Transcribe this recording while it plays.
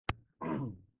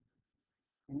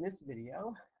In this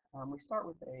video, we start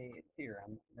with a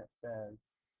theorem that says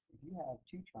if you have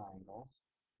two triangles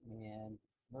and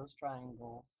those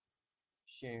triangles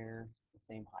share the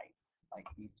same height, like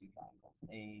these two triangles,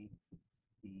 A,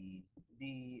 B,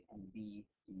 D, and B,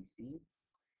 D, C.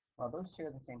 Well, those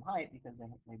share the same height because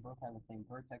they both have the same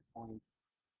vertex point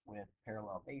with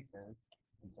parallel bases,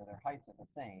 and so their heights are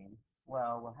the same.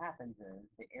 Well, what happens is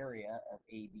the area of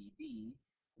ABD,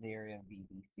 the area of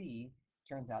BBC,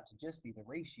 turns out to just be the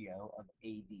ratio of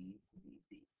AD to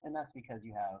BC. And that's because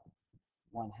you have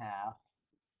 1/2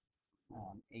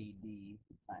 AD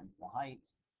times the height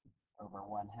over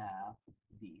 1/2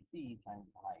 BC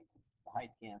times the height. The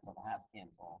heights cancel, the halves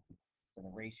cancel, so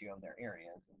the ratio of their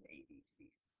areas is AD to BC.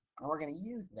 And we're going to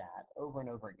use that over and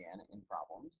over again in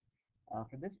problems.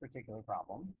 For this particular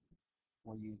problem,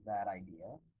 we'll use that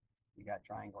idea. You got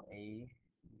triangle A,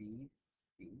 B,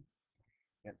 C.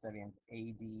 You got subends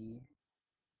AD,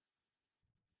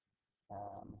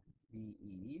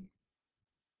 BE,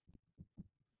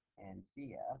 and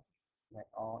CF that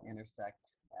all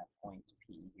intersect at point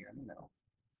P here in the middle.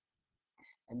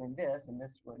 And then this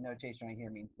notation right here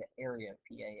means the area of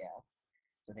PAF.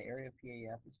 So the area of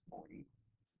PAF is 40,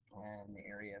 and the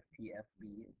area of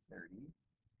PFB is 30,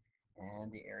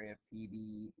 and the area of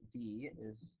PBD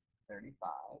is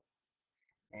 35,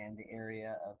 and the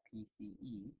area of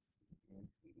PCE is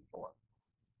 84.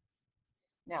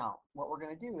 Now, what we're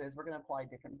going to do is we're going to apply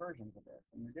different versions of this.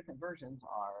 And the different versions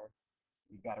are,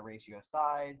 you've got a ratio of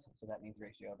sides, so that means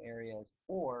ratio of areas,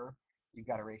 or you've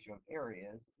got a ratio of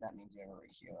areas, that means you have a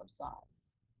ratio of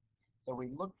sides. So we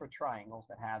look for triangles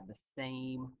that have the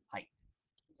same height.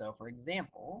 So for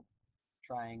example,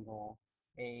 triangle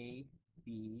ABP,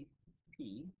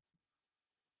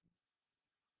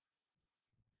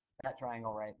 that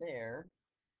triangle right there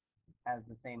has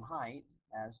the same height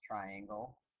as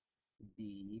triangle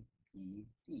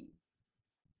BPD.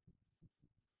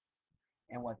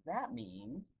 And what that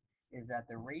means is that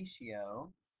the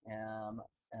ratio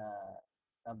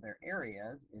of their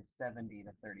areas is 70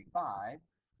 to 35,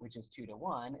 which is 2 to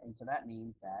 1, and so that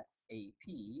means that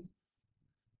AP,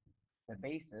 the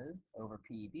bases over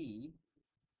PD,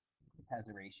 has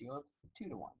a ratio of 2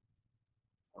 to 1,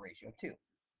 a ratio of 2.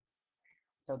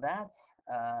 So that's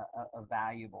a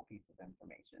valuable piece of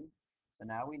information. So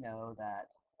now we know that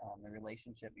the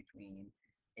relationship between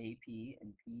AP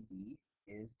and PD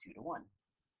is 2 to 1.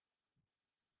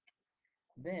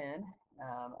 Then,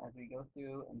 as we go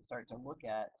through and start to look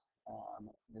at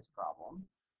this problem,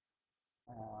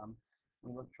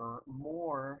 we look for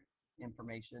more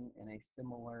information in a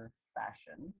similar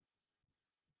fashion.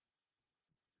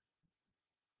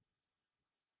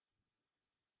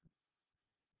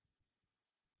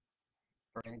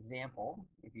 For an example,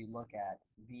 if you look at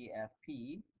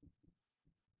VFP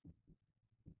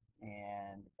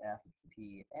and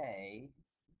FPA,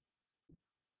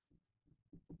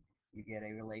 you get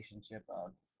a relationship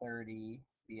of 30.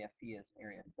 VFP is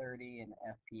area 30 and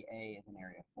FPA is an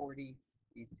area 40,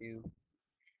 these two,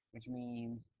 which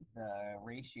means the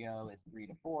ratio is 3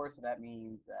 to 4, so that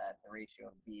means that the ratio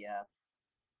of BF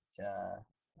to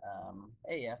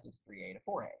AF is 3A to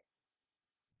 4A.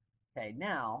 Okay,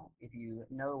 now, if you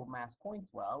know mass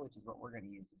points well, which is what we're going to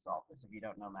use to solve this, if you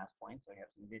don't know mass points, so we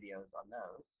have some videos on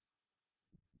those.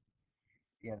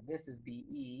 You have this is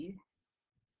BE,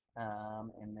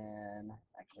 and then,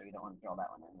 actually, we don't want to draw that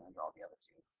one, I'm going to draw the other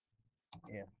two.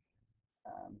 If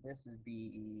this is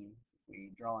BE,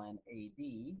 we draw in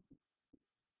AD,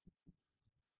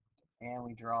 and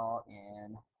we draw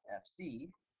in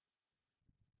FC.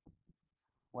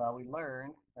 Well, we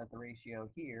learned that the ratio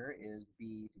here is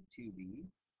B to 2B,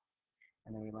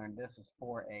 and then we learned this is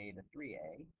 4A to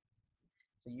 3A.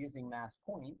 So using mass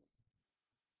points,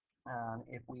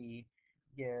 if we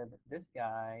give this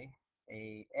guy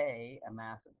a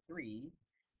mass of 3,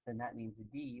 then that means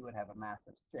D would have a mass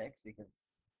of 6 because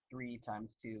 3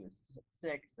 times 2 is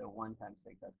 6, so 1 times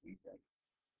 6 has to be 6.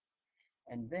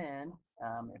 And then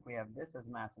if we have this as a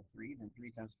mass of 3, then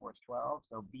 3 times 4 is 12,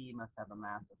 so B must have a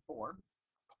mass of 4.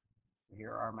 So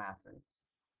here are our masses.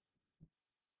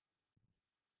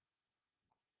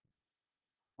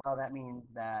 Well, that means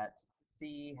that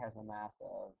C has a mass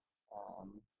of,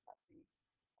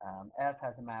 F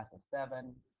has a mass of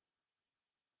 7,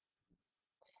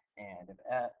 and if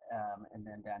and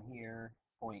then down here,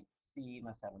 point C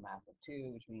must have a mass of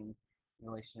 2, which means the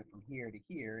relationship from here to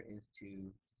here is 2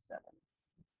 to 7.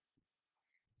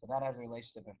 So that has a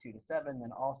relationship of 2 to 7.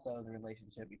 Then also the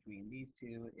relationship between these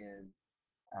two is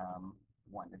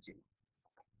 1 to 2.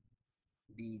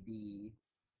 BD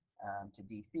to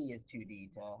DC is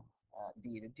 2D to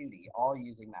D to 2D, all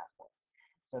using mass points.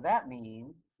 So that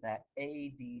means that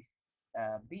ADB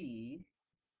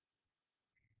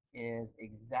is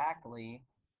exactly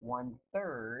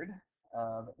 1/3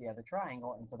 of the other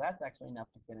triangle, and so that's actually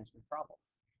enough to finish this problem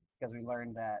because we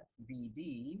learned that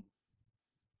BD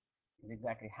is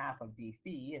exactly half of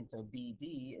DC, and so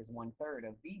BD is 1/3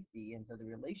 of BC, and so the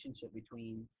relationship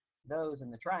between those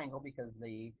in the triangle, because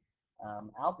the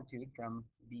altitude from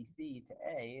BC to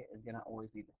A is going to always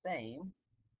be the same,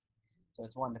 so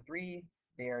it's 1 to 3.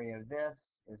 The area of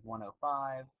this is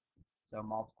 105, so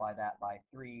multiply that by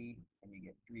 3, and you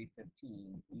get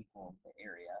 315 equals the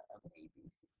area of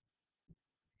ABC.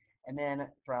 And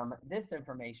then from this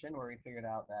information, where we figured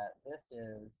out that this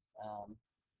is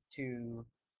 2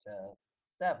 to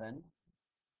 7,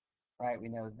 right? We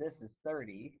know this is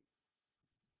 30,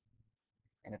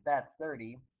 and if that's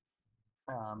 30,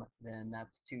 then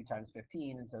that's 2 times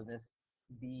 15, and so this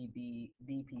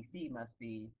BPC must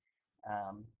be,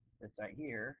 this right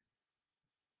here,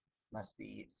 must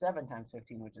be 7 times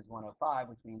 15, which is 105,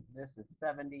 which means this is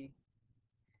 70,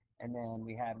 and then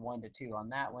we had 1 to 2 on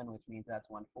that one, which means that's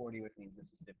 140, which means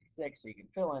this is 56, so you can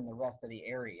fill in the rest of the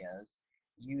areas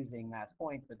using mass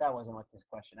points, but that wasn't what this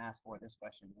question asked for. This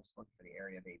question just looked for the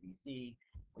area of ABC,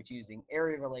 which using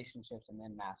area relationships and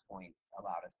then mass points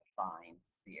allowed us to find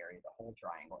the area of the whole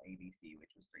triangle ABC,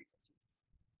 which was 315.